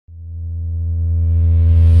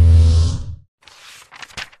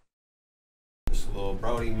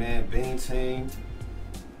man, Bean Team.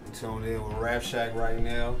 I'm tuned in with Rap Shack right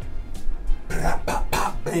now.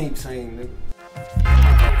 Bean Team, nigga.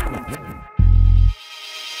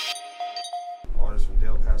 Artist from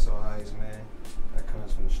Del Paso Heights, man. That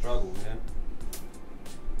comes from the struggle, man.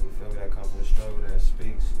 You feel me? That comes from the struggle that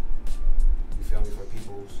speaks. You feel me? For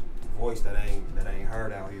people's voice that ain't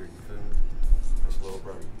heard out here. You feel me? That's Lil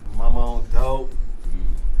Brodie. Mama on dope.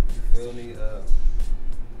 You feel me?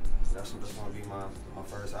 That's gonna be my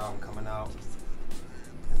first album coming out,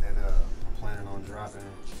 and then I'm planning on dropping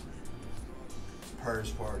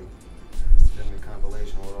Purge Party. You feel me?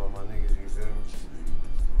 Compilation with all my niggas. You feel me?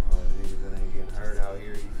 All the niggas that ain't getting heard out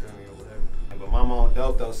here. You feel me? Or whatever. But Mama on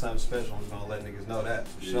dope though, something special. I'm just gonna let niggas know that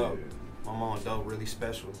for sure. Mama on dope really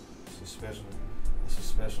special. It's a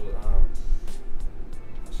special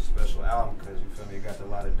album because you feel me, it got a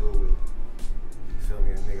lot to do with, you feel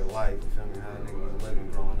me, a nigga life, you feel me, how a nigga was living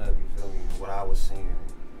growing up, you feel me, and what I was seeing.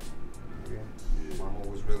 Yeah. Mama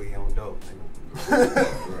was really on dope, nigga.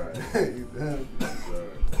 Right. You feel me?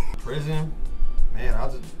 Prison, man,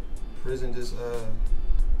 prison just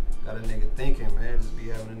got a nigga thinking, man, just be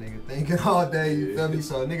having a nigga thinking all day, you feel me?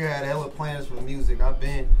 So a nigga had hella plans for music. I've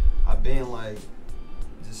been like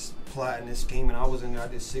just plotting and scheming. I was in there, I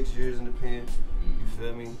did 6 years in the pen, you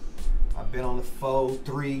feel me? I've been on the 4,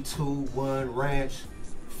 3, 2, 1 ranch,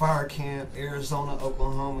 fire camp, Arizona,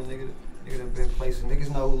 Oklahoma, nigga done been places. Niggas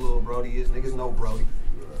know who Lil Brodie is, niggas know Brodie.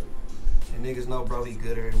 And niggas know Brodie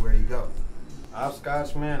good everywhere you go.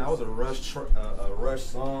 Scotch, man, that was a rush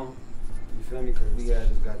song, you feel me? Cause we had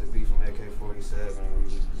just got the beat from AK-47 and we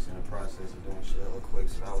was just in the process of doing shit real quick,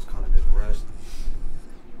 so I was kinda just rushed.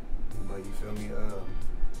 But you feel me,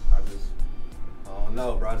 I don't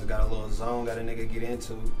know, bro. I just got a little zone that a nigga get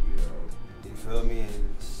into. You feel me?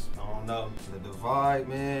 And I don't know. The divide,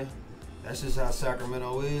 man, that's just how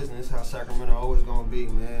Sacramento is, and it's how Sacramento always gonna be,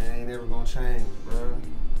 man. It ain't never gonna change, bro.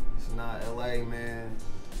 It's not LA, man.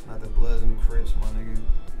 It's not the Bloods and the Crips, my nigga.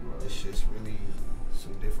 This shit's really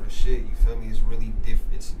some different shit. You feel me? It's really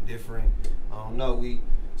it's different. I don't know.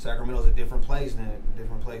 Sacramento's a different place than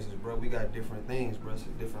different places, bro. We got different things, bro. It's a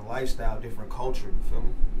different lifestyle, different culture, you feel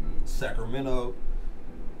me? Sacramento,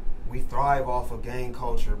 we thrive off of gang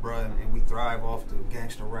culture, bro, and we thrive off the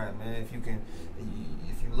gangster rap, man. If you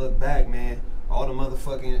look back, man, all the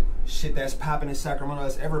motherfucking shit that's popping in Sacramento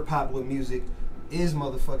that's ever popped with music is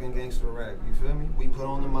motherfucking gangster rap, you feel me? We put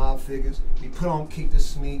on the Mob Figures, we put on Keep the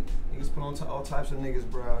Sneak, niggas put on to all types of niggas,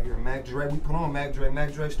 bro, out here. Mac Dre, we put on Mac Dre.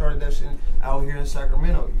 Mac Dre started that shit out here in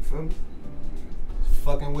Sacramento, you feel me?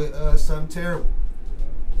 Fucking with something terrible.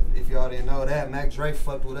 If y'all didn't know that, Mac Dre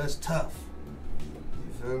fucked with us tough.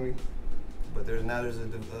 You feel me? But now there's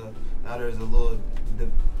a little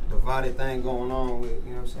divided thing going on with, you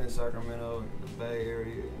know what I'm saying, Sacramento, the Bay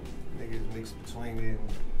Area, niggas mixed between it, and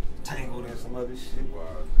tangled in some other shit.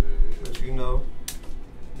 But you know,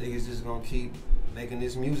 niggas just gonna keep making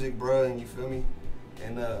this music, bro, and you feel me?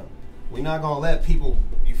 And we not gonna let people,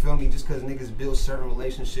 you feel me, just cause niggas build certain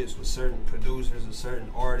relationships with certain producers or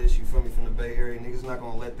certain artists, you feel me, from the Bay Area, niggas not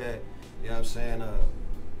gonna let that, you know what I'm saying,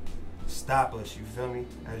 stop us, you feel me?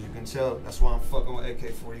 As you can tell, that's why I'm fucking with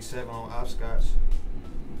AK-47 on Scotch.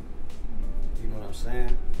 You know what I'm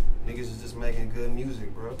saying? Niggas is just making good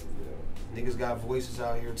music, bro. Niggas got voices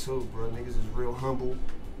out here too, bro. Niggas is real humble,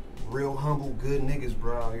 good niggas,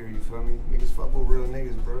 bro, out here, you feel me? Niggas fuck with real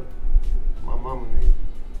niggas, bro. My mama, nigga.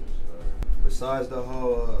 Besides the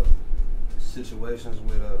whole situations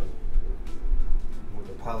with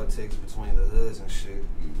the politics between the hoods and shit,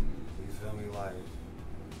 you feel me? Like,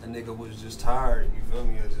 a nigga was just tired, you feel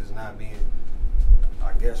me, of just not being,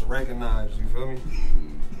 I guess, recognized, you feel me?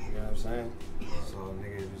 You know what I'm saying? So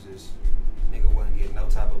nigga wasn't getting no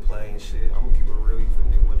type of play and shit. I'm gonna keep it real, you feel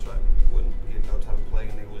me? Wasn't getting no type of play,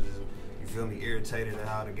 and nigga was just, you feel me, irritated at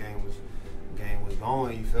how the game was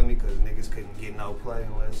going, you feel me? Cause niggas couldn't get no play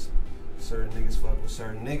unless certain niggas fuck with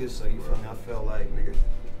certain niggas, so you feel me? I felt like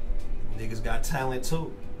niggas got talent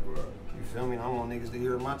too. You feel me? I want niggas to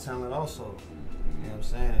hear my talent also. You know what I'm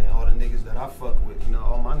saying? And all the niggas that I fuck with, you know,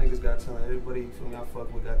 all my niggas got talent. Everybody, you feel me, I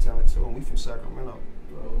fuck with got talent too. And we from Sacramento.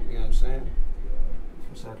 You know what I'm saying?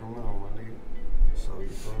 From Sacramento, my nigga. So you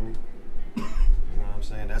feel me? You know what I'm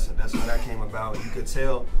saying? That's how that came about. You could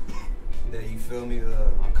tell that, you feel me,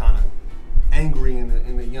 I'm kinda angry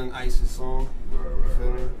in the Young Isis song. You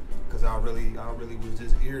feel me? Cause I really was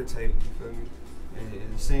just irritated, you feel me? And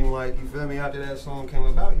it seemed like, you feel me, after that song came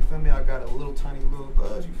about, you feel me, I got a tiny little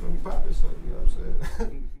buzz, you feel me, poppin', so, you know what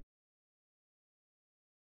I'm saying?